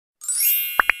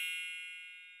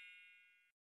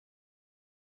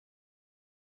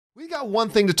We got one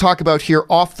thing to talk about here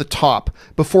off the top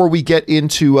before we get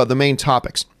into the main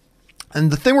topics.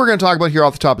 And the thing we're going to talk about here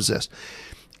off the top is this.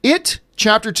 It,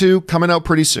 Chapter 2, coming out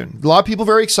pretty soon. A lot of people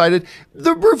very excited.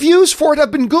 The reviews for it have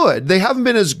been good. They haven't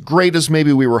been as great as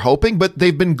maybe we were hoping, but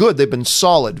they've been good. They've been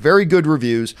solid. Very good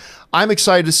reviews. I'm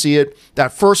excited to see it.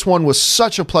 That first one was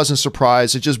such a pleasant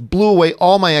surprise. It just blew away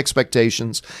all my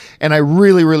expectations, and I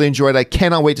really, really enjoyed it. I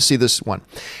cannot wait to see this one.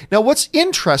 Now, what's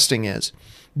interesting is,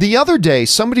 the other day,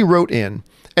 somebody wrote in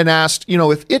and asked, you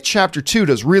know, if It Chapter 2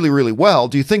 does really, really well,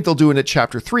 do you think they'll do an It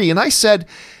Chapter 3? And I said,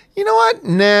 you know what?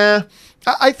 Nah.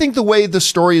 I think the way the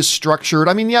story is structured,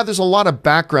 I mean, yeah, there's a lot of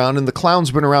background and the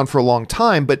clown's been around for a long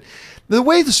time, but the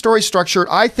way the story's structured,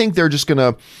 I think they're just going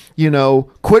to, you know,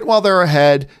 quit while they're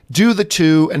ahead, do the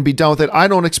 2 and be done with it. I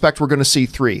don't expect we're going to see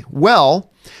 3.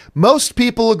 Well, most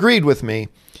people agreed with me.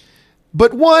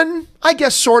 But one, I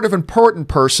guess, sort of important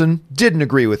person didn't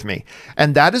agree with me,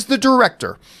 and that is the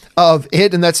director of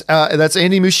It, and that's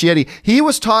Andy Muschietti. He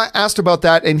was asked about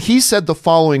that, and he said the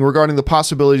following regarding the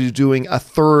possibility of doing a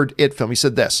third It film. He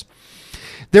said this: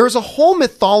 there is a whole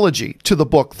mythology to the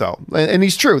book, though, and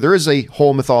he's true. There is a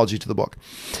whole mythology to the book.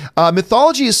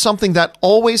 Mythology is something that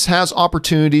always has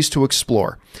opportunities to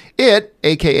explore. It,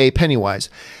 aka Pennywise,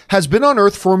 has been on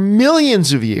Earth for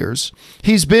millions of years.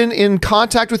 He's been in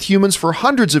contact with humans for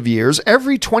hundreds of years,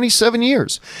 every 27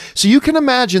 years. So you can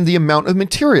imagine the amount of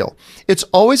material. It's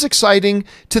always exciting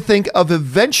to think of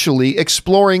eventually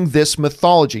exploring this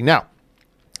mythology. Now,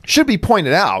 should be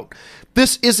pointed out,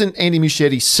 this isn't Andy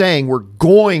Muschietti saying we're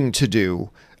going to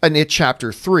do an It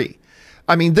Chapter 3.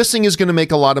 I mean, this thing is going to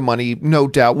make a lot of money, no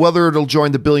doubt. Whether it'll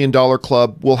join the $1 billion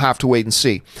club, we'll have to wait and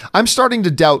see. I'm starting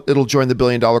to doubt it'll join the $1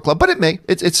 billion club, but it may.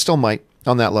 It still might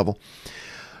on that level.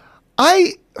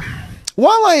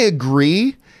 While I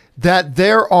agree that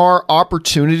there are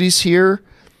opportunities here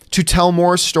to tell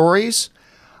more stories,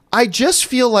 I just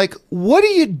feel like, what do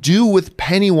you do with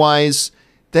Pennywise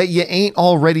that you ain't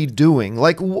already doing?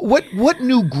 Like, what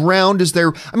new ground is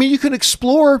there? I mean, you can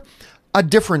explore a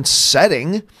different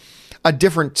setting, a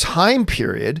different time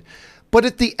period, but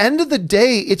at the end of the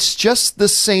day, it's just the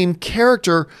same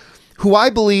character who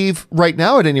I believe right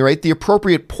now, at any rate, the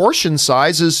appropriate portion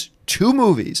size is 2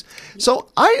 movies. So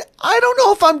I don't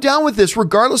know if I'm down with this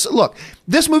regardless. Look,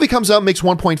 this movie comes out, makes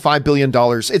 $1.5 billion.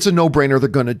 It's a no-brainer. They're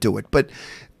going to do it, but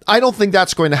I don't think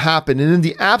that's going to happen. And in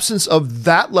the absence of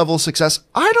that level of success,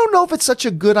 I don't know if it's such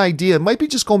a good idea. It might be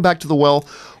just going back to the well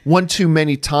one too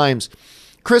many times.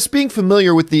 Chris, being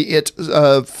familiar with the It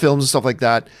films and stuff like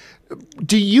that,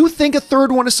 do you think a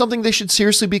third one is something they should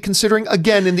seriously be considering?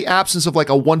 Again, in the absence of like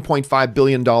a $1.5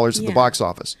 billion at the box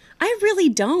office. I really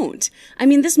don't. I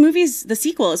mean, the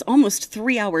sequel is almost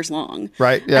 3 hours long.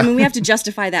 Right, yeah. I mean, we have to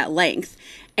justify that length.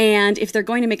 And if they're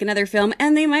going to make another film,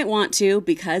 and they might want to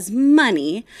because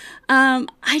money,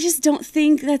 I just don't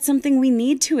think that's something we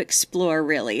need to explore,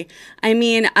 really. I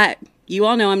mean, you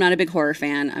all know I'm not a big horror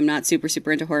fan. I'm not super,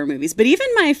 super into horror movies. But even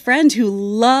my friend who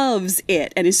loves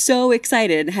it and is so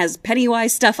excited, has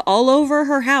Pennywise stuff all over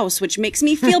her house, which makes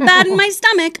me feel bad in my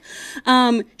stomach.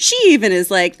 She even is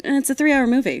like, it's a 3-hour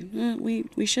movie.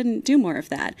 We shouldn't do more of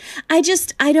that. I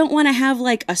don't want to have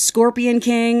like a Scorpion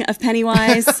King of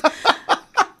Pennywise.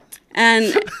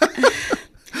 And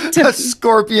a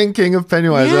Scorpion King of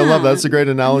Pennywise. Yeah, I love that. That's a great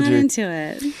analogy. I'm not into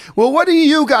it. Well, what do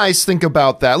you guys think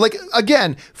about that? Like,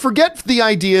 again, forget the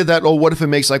idea that, oh, what if it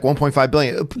makes like 1.5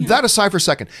 billion? Yeah. That aside for a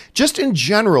second. Just in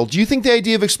general, do you think the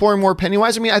idea of exploring more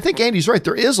Pennywise? I mean, I think Andy's right.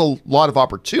 There is a lot of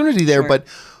opportunity there, but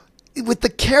with the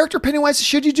character Pennywise,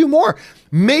 should you do more?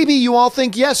 Maybe you all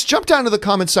think yes. Jump down to the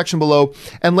comment section below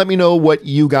and let me know what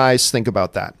you guys think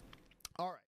about that.